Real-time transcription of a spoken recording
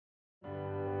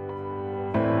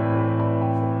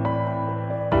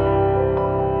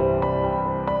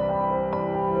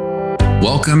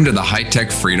Welcome to the High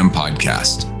Tech Freedom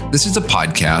Podcast. This is a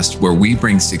podcast where we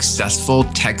bring successful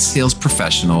tech sales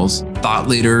professionals, thought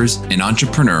leaders, and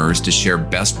entrepreneurs to share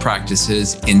best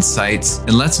practices, insights,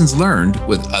 and lessons learned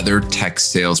with other tech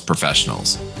sales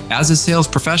professionals. As a sales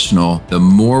professional, the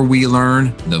more we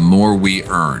learn, the more we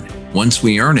earn. Once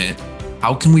we earn it,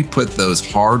 how can we put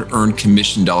those hard-earned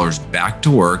commission dollars back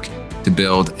to work to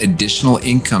build additional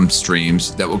income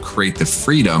streams that will create the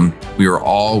freedom we are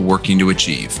all working to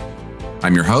achieve?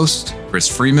 I'm your host, Chris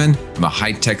Freeman. I'm a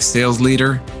high-tech sales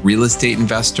leader, real estate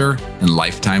investor, and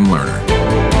lifetime learner.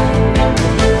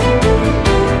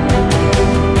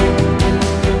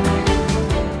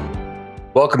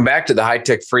 Welcome back to the High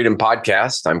Tech Freedom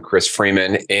Podcast. I'm Chris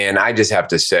Freeman, and I just have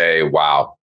to say,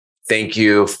 wow, thank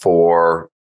you for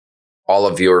all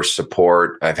of your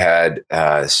support. I've had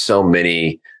so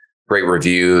many great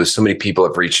reviews. So many people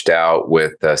have reached out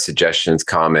with suggestions,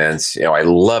 comments. I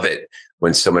love it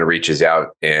when someone reaches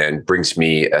out and brings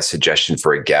me a suggestion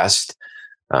for a guest.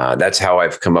 That's how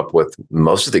I've come up with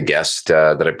most of the guests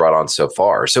that I brought on so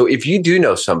far. So if you do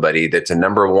know somebody that's a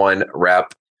number one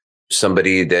rep,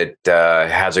 somebody that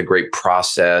has a great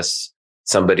process,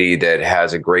 somebody that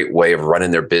has a great way of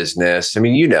running their business.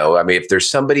 If there's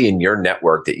somebody in your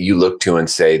network that you look to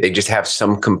and say, they just have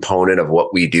some component of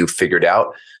what we do figured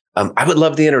out, I would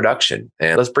love the introduction,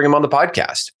 and let's bring them on the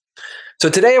podcast. So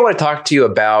today I want to talk to you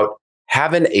about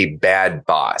having a bad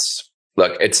boss.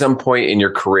 Look, at some point in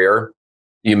your career,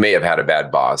 you may have had a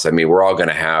bad boss. We're all going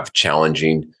to have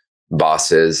challenging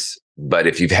bosses, but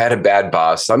if you've had a bad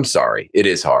boss, I'm sorry, it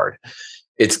is hard.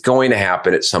 It's going to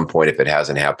happen at some point if it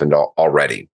hasn't happened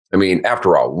already.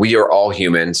 After all, we are all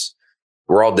humans.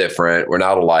 We're all different. We're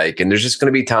not alike. And there's just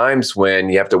going to be times when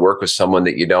you have to work with someone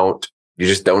that you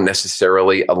just don't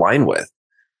necessarily align with.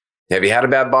 Have you had a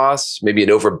bad boss? Maybe an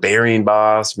overbearing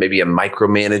boss, maybe a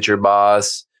micromanager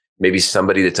boss, maybe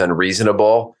somebody that's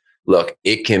unreasonable. Look,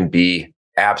 it can be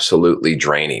absolutely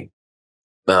draining.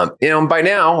 By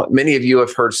now, many of you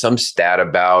have heard some stat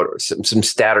about some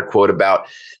stat or quote about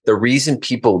the reason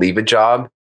people leave a job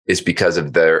is because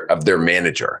of their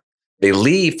manager. They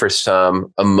leave for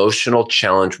some emotional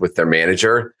challenge with their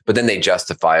manager, but then they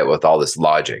justify it with all this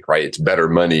logic, right? It's better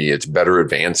money, it's better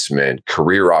advancement,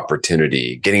 career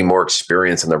opportunity, getting more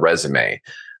experience on the resume.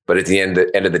 But at the end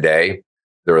of the day,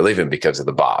 they're leaving because of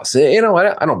the boss. I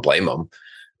don't blame them.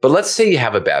 But let's say you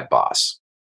have a bad boss.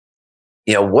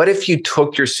 What if you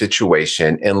took your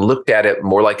situation and looked at it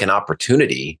more like an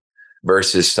opportunity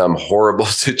versus some horrible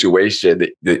situation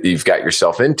that you've got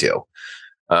yourself into?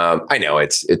 I know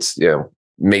it's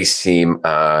may seem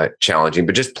challenging,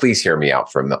 but just please hear me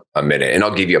out for a minute, and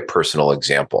I'll give you a personal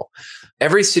example.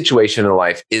 Every situation in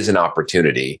life is an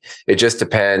opportunity. It just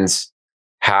depends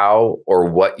how or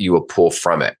what you will pull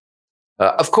from it.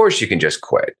 Of course, you can just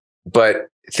quit, but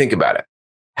think about it.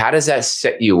 How does that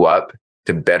set you up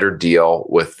to better deal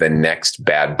with the next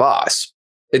bad boss?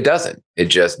 It doesn't. It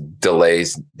just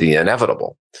delays the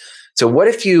inevitable. So what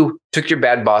if you took your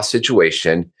bad boss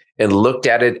situation and looked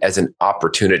at it as an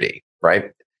opportunity,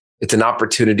 right? It's an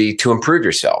opportunity to improve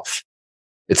yourself.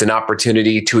 It's an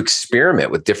opportunity to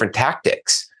experiment with different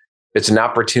tactics. It's an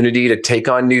opportunity to take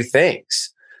on new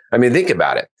things. Think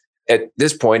about it. At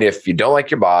this point, if you don't like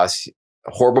your boss,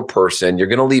 a horrible person, you're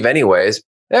going to leave anyways.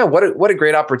 Yeah, what a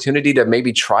great opportunity to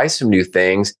maybe try some new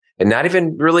things and not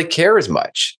even really care as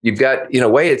much. You've got, in a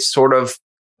way, it's sort of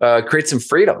creates some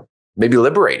freedom, maybe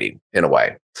liberating in a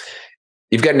way.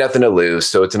 You've got nothing to lose.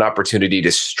 So it's an opportunity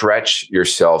to stretch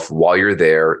yourself while you're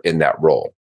there in that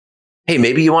role. Hey,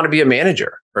 maybe you want to be a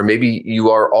manager, or maybe you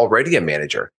are already a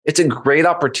manager. It's a great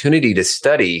opportunity to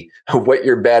study what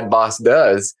your bad boss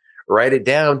does, write it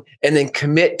down, and then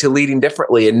commit to leading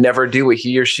differently and never do what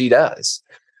he or she does.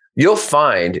 You'll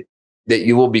find that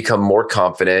you will become more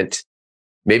confident.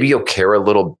 Maybe you'll care a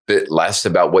little bit less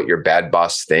about what your bad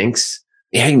boss thinks.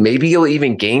 Hey, maybe you'll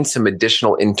even gain some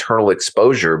additional internal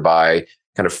exposure by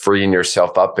kind of freeing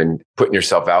yourself up and putting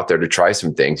yourself out there to try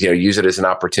some things. Use it as an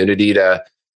opportunity to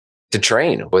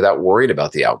train without worried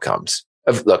about the outcomes.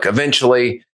 Look,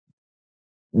 eventually,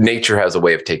 nature has a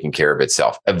way of taking care of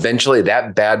itself. Eventually,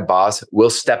 that bad boss will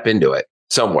step into it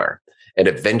somewhere and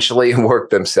eventually work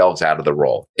themselves out of the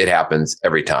role. It happens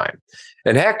every time.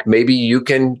 And heck, maybe you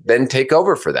can then take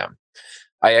over for them.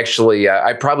 I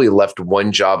probably left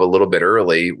one job a little bit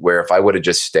early where if I would have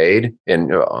just stayed,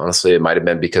 and honestly, it might have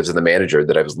been because of the manager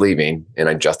that I was leaving, and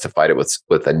I justified it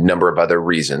with a number of other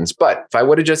reasons. But if I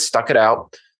would have just stuck it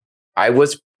out, I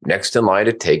was next in line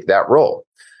to take that role.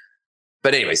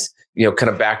 But anyways, kind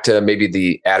of back to maybe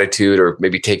the attitude, or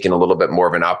maybe taking a little bit more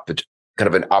of an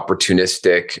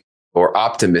opportunistic or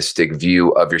optimistic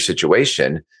view of your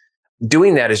situation.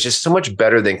 doing that is just so much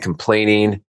better than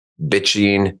complaining,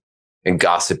 bitching, and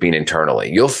gossiping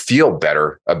internally. You'll feel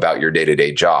better about your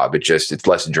day-to-day job. It's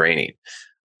less draining.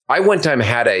 I one time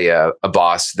had a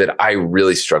boss that I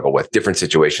really struggle with, different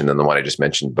situation than the one I just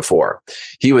mentioned before.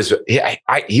 He was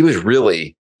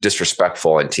really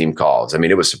disrespectful on team calls. I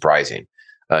mean, it was surprising.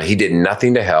 He did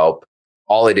nothing to help.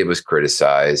 All he did was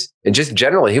criticize. And just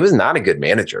generally, he was not a good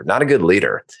manager, not a good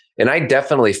leader. And I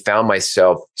definitely found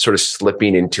myself sort of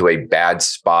slipping into a bad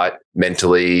spot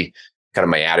mentally. Kind of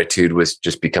my attitude was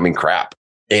just becoming crap.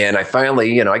 And I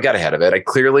finally, I got ahead of it. I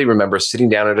clearly remember sitting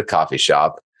down at a coffee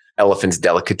shop, Elephant's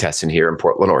Delicatessen here in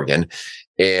Portland, Oregon,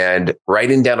 and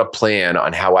writing down a plan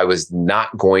on how I was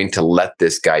not going to let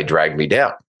this guy drag me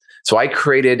down. So I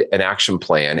created an action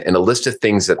plan and a list of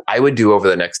things that I would do over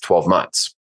the next 12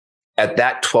 months. At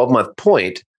that 12-month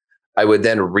point, I would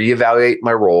then reevaluate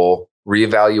my role,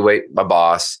 reevaluate my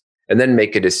boss, and then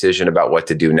make a decision about what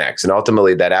to do next. And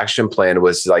ultimately, that action plan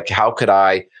was like, how could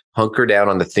I hunker down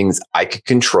on the things I could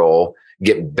control,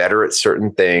 get better at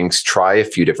certain things, try a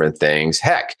few different things.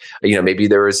 Heck, maybe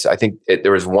there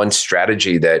was one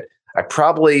strategy that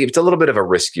it's a little bit of a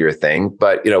riskier thing,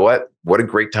 but you know what a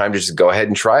great time to just go ahead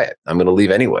and try it. I'm going to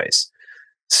leave anyways.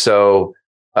 So,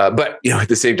 but at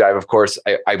the same time, of course,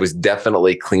 I was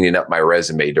definitely cleaning up my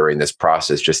resume during this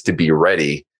process just to be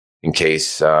ready in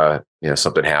case,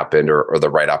 something happened or the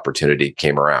right opportunity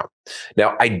came around.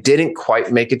 Now, I didn't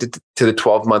quite make it to the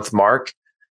 12-month mark,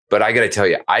 but I got to tell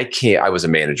you, I was a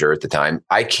manager at the time.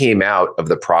 I came out of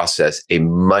the process a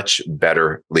much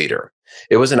better leader.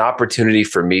 It was an opportunity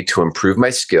for me to improve my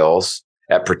skills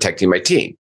at protecting my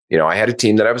team. I had a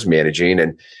team that I was managing,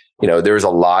 and there was a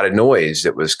lot of noise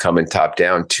that was coming top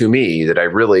down to me that I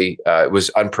really it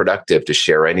was unproductive to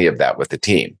share any of that with the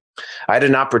team. I had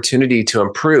an opportunity to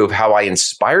improve how I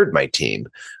inspired my team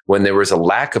when there was a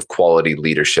lack of quality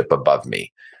leadership above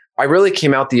me. I really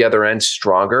came out the other end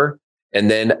stronger.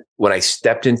 And then when I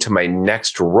stepped into my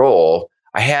next role,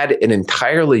 I had an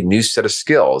entirely new set of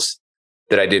skills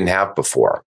that I didn't have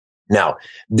before. Now,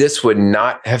 this would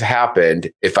not have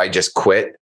happened if I just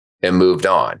quit and moved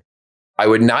on. I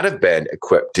would not have been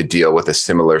equipped to deal with a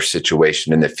similar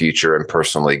situation in the future and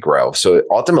personally grow. So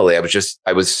ultimately,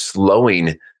 I was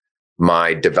slowing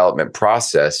my development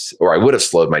process, or I would have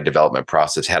slowed my development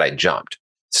process had I jumped.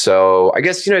 So I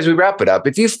guess, as we wrap it up,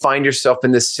 if you find yourself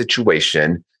in this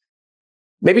situation,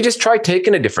 maybe just try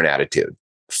taking a different attitude.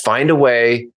 Find a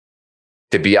way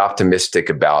to be optimistic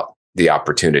about the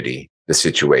opportunity, the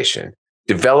situation.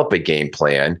 Develop a game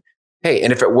plan. Hey,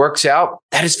 and if it works out,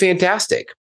 that is fantastic.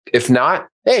 If not,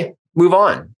 hey, move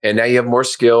on. And now you have more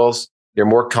skills, you're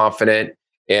more confident.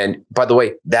 And by the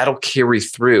way, that'll carry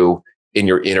through in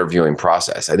your interviewing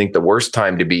process. I think the worst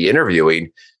time to be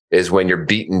interviewing is when you're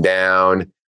beaten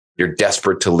down, you're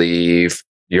desperate to leave,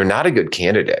 you're not a good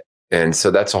candidate. And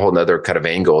so that's a whole nother kind of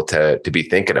angle to be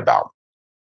thinking about.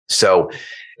 So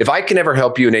if I can ever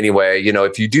help you in any way,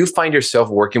 if you do find yourself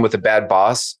working with a bad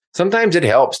boss, sometimes it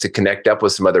helps to connect up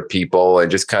with some other people and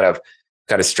just kind of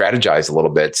strategize a little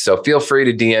bit. So feel free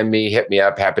to DM me, hit me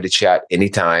up, happy to chat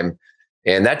anytime.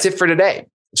 And that's it for today.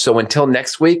 So until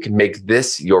next week, make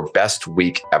this your best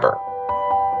week ever.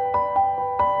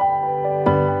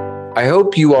 I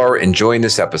hope you are enjoying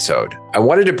this episode. I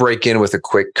wanted to break in with a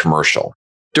quick commercial.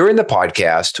 During the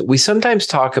podcast, we sometimes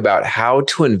talk about how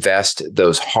to invest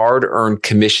those hard-earned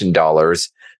commission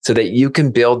dollars so that you can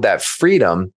build that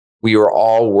freedom we are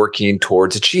all working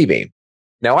towards achieving.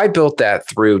 Now, I built that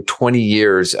through 20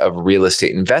 years of real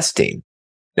estate investing.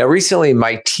 Now, recently,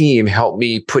 my team helped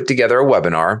me put together a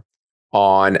webinar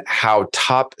on how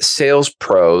top sales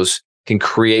pros can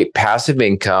create passive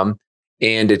income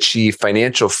and achieve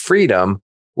financial freedom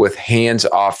with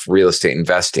hands-off real estate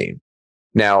investing.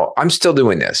 Now, I'm still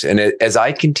doing this. And as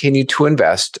I continue to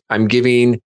invest, I'm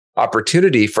giving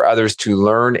opportunity for others to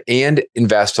learn and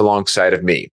invest alongside of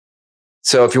me.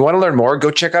 So if you want to learn more,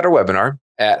 go check out our webinar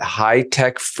at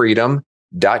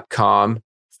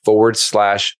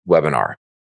hightechfreedom.com/webinar.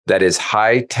 That is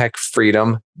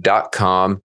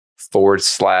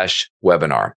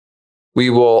hightechfreedom.com/webinar. We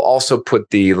will also put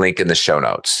the link in the show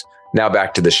notes. Now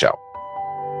back to the show.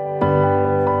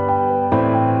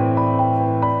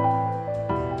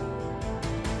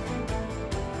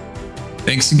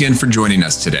 Thanks again for joining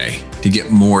us today. To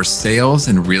get more sales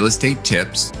and real estate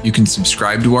tips, you can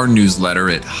subscribe to our newsletter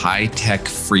at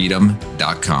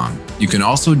hightechfreedom.com. You can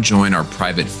also join our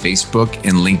private Facebook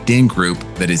and LinkedIn group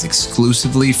that is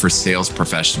exclusively for sales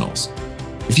professionals.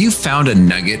 If you found a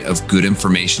nugget of good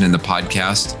information in the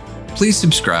podcast, please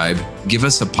subscribe, give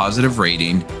us a positive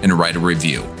rating, and write a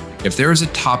review. If there is a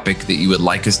topic that you would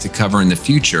like us to cover in the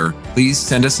future, please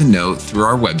send us a note through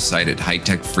our website at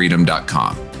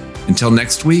hightechfreedom.com. Until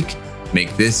next week,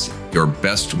 make this your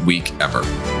best week ever.